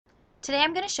Today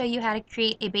I'm going to show you how to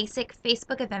create a basic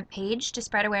Facebook event page to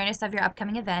spread awareness of your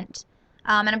upcoming event.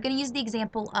 And I'm going to use the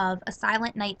example of a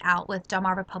silent night out with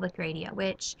Delmarva Public Radio,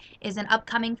 which is an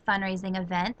upcoming fundraising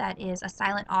event that is a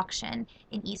silent auction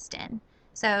in Easton.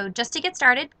 So just to get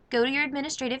started, go to your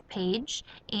administrative page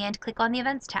and click on the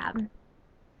Events tab.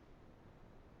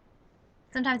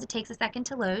 Sometimes it takes a second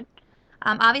to load.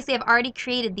 Obviously, I've already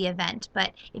created the event,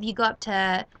 but if you go up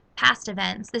to past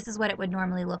events, this is what it would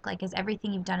normally look like, is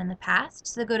everything you've done in the past.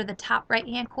 So go to the top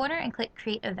right-hand corner and click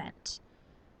Create Event.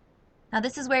 Now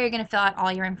this is where you're going to fill out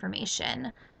all your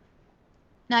information.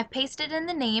 Now I've pasted in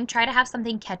the name. Try to have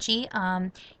something catchy.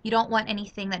 You don't want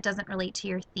anything that doesn't relate to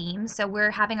your theme. So we're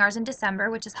having ours in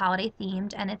December, which is holiday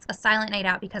themed, and it's a silent night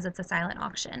out because it's a silent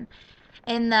auction.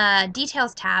 In the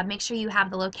Details tab, make sure you have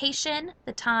the location,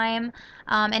 the time,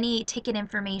 any ticket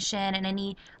information, and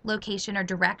any location or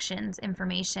directions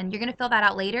information. You're going to fill that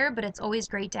out later, but it's always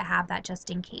great to have that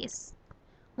just in case.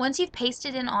 Once you've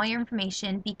pasted in all your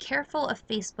information, be careful of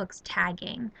Facebook's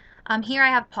tagging. Here I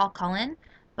have Paul Cullen,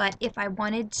 but if I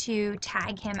wanted to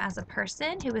tag him as a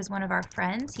person who is one of our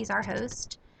friends, he's our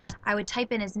host, I would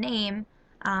type in his name,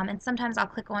 and sometimes I'll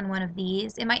click on one of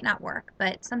these. It might not work,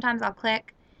 but sometimes I'll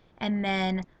click and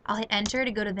then I'll hit enter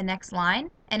to go to the next line,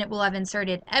 and it will have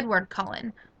inserted Edward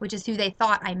Cullen, which is who they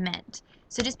thought I meant.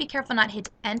 So just be careful not to hit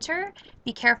enter.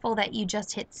 Be careful that you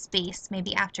just hit space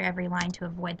maybe after every line to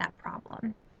avoid that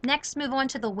problem. Next, move on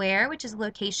to the where, which is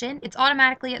location. It's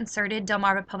automatically inserted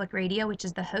Delmarva Public Radio, which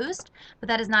is the host, but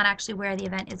that is not actually where the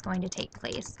event is going to take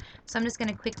place. So I'm just going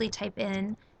to quickly type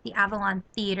in the Avalon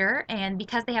Theater, and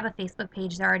because they have a Facebook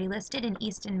page, they're already listed in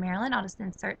Easton, Maryland, I'll just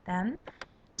insert them.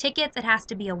 Tickets, it has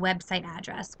to be a website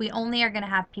address. We only are going to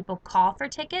have people call for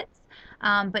tickets,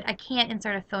 but I can't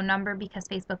insert a phone number because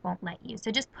Facebook won't let you. So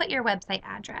just put your website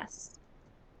address.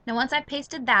 Now once I've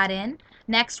pasted that in,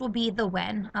 next will be the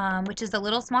when, which is a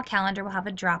little small calendar. We'll have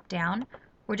a drop down.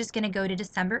 We're just going to go to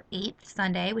December 8th,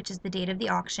 Sunday, which is the date of the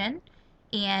auction.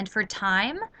 And for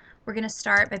time, we're going to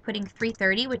start by putting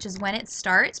 3:30, which is when it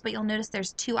starts, but you'll notice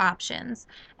there's two options.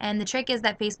 And the trick is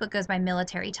that Facebook goes by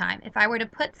military time. If I were to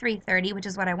put 3:30, which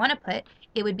is what I want to put,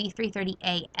 it would be 3:30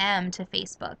 a.m. to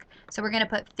Facebook. So we're going to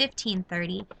put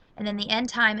 15:30, and then the end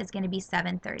time is going to be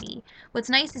 7:30. What's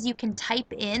nice is you can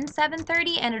type in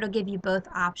 7:30 and it'll give you both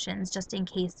options just in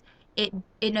case it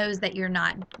knows that you're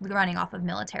not running off of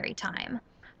military time.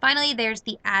 Finally, there's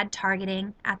the add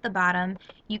targeting at the bottom.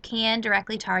 You can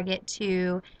directly target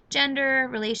to gender,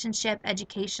 relationship,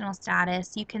 educational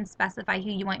status. You can specify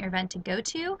who you want your event to go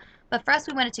to, but for us,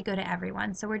 we want it to go to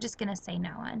everyone, so we're just going to say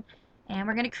no one. And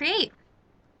we're going to create.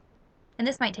 And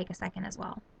this might take a second as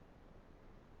well.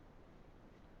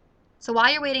 So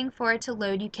while you're waiting for it to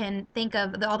load, you can think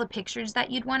of all the pictures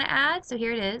that you'd want to add. So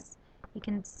here it is. You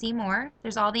can see more.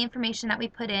 There's all the information that we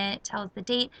put in. It tells the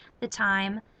date, the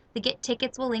time. The Get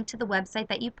Tickets will link to the website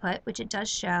that you put, which it does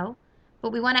show.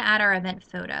 But we want to add our event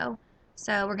photo.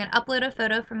 So we're going to upload a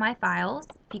photo from my files.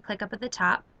 If you click up at the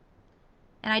top.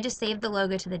 And I just saved the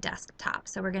logo to the desktop.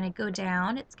 So we're going to go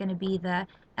down. It's going to be the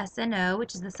SNO,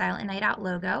 which is the Silent Night Out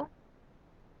logo.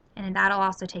 And that'll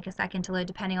also take a second to load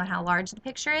depending on how large the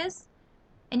picture is.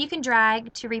 And you can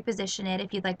drag to reposition it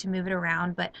if you'd like to move it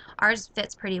around, but ours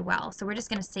fits pretty well. So we're just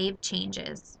going to save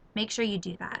changes. Make sure you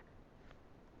do that.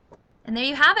 And there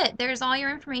you have it. There's all your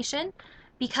information.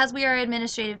 Because we are an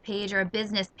administrative page or a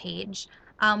business page,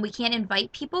 we can't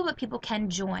invite people, but people can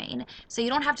join. So you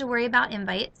don't have to worry about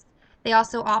invites. They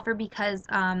also offer, because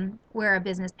we're a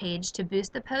business page, to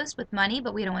boost the post with money,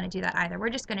 but we don't want to do that either. We're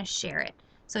just going to share it.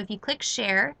 So if you click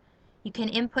share, you can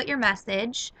input your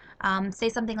message, say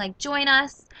something like join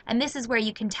us, and this is where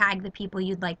you can tag the people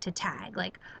you'd like to tag,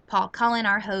 like Paul Cullen,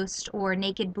 our host, or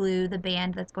Naked Blue, the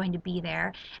band that's going to be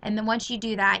there. And then once you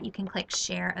do that, you can click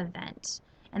share event,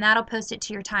 and that'll post it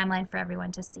to your timeline for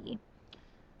everyone to see.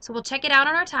 So we'll check it out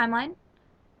on our timeline,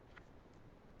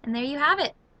 and there you have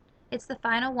it. It's the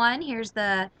final one. Here's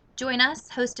the Join Us,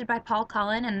 hosted by Paul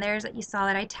Cullen, and there's that you saw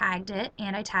that I tagged it,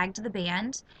 and I tagged the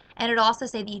band. And it'll also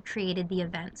say that you created the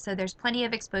event. So there's plenty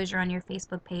of exposure on your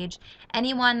Facebook page.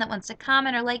 Anyone that wants to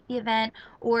comment or like the event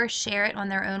or share it on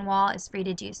their own wall is free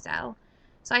to do so.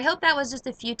 So I hope that was just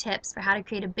a few tips for how to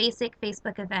create a basic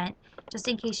Facebook event, just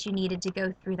in case you needed to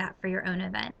go through that for your own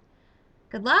event.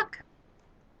 Good luck!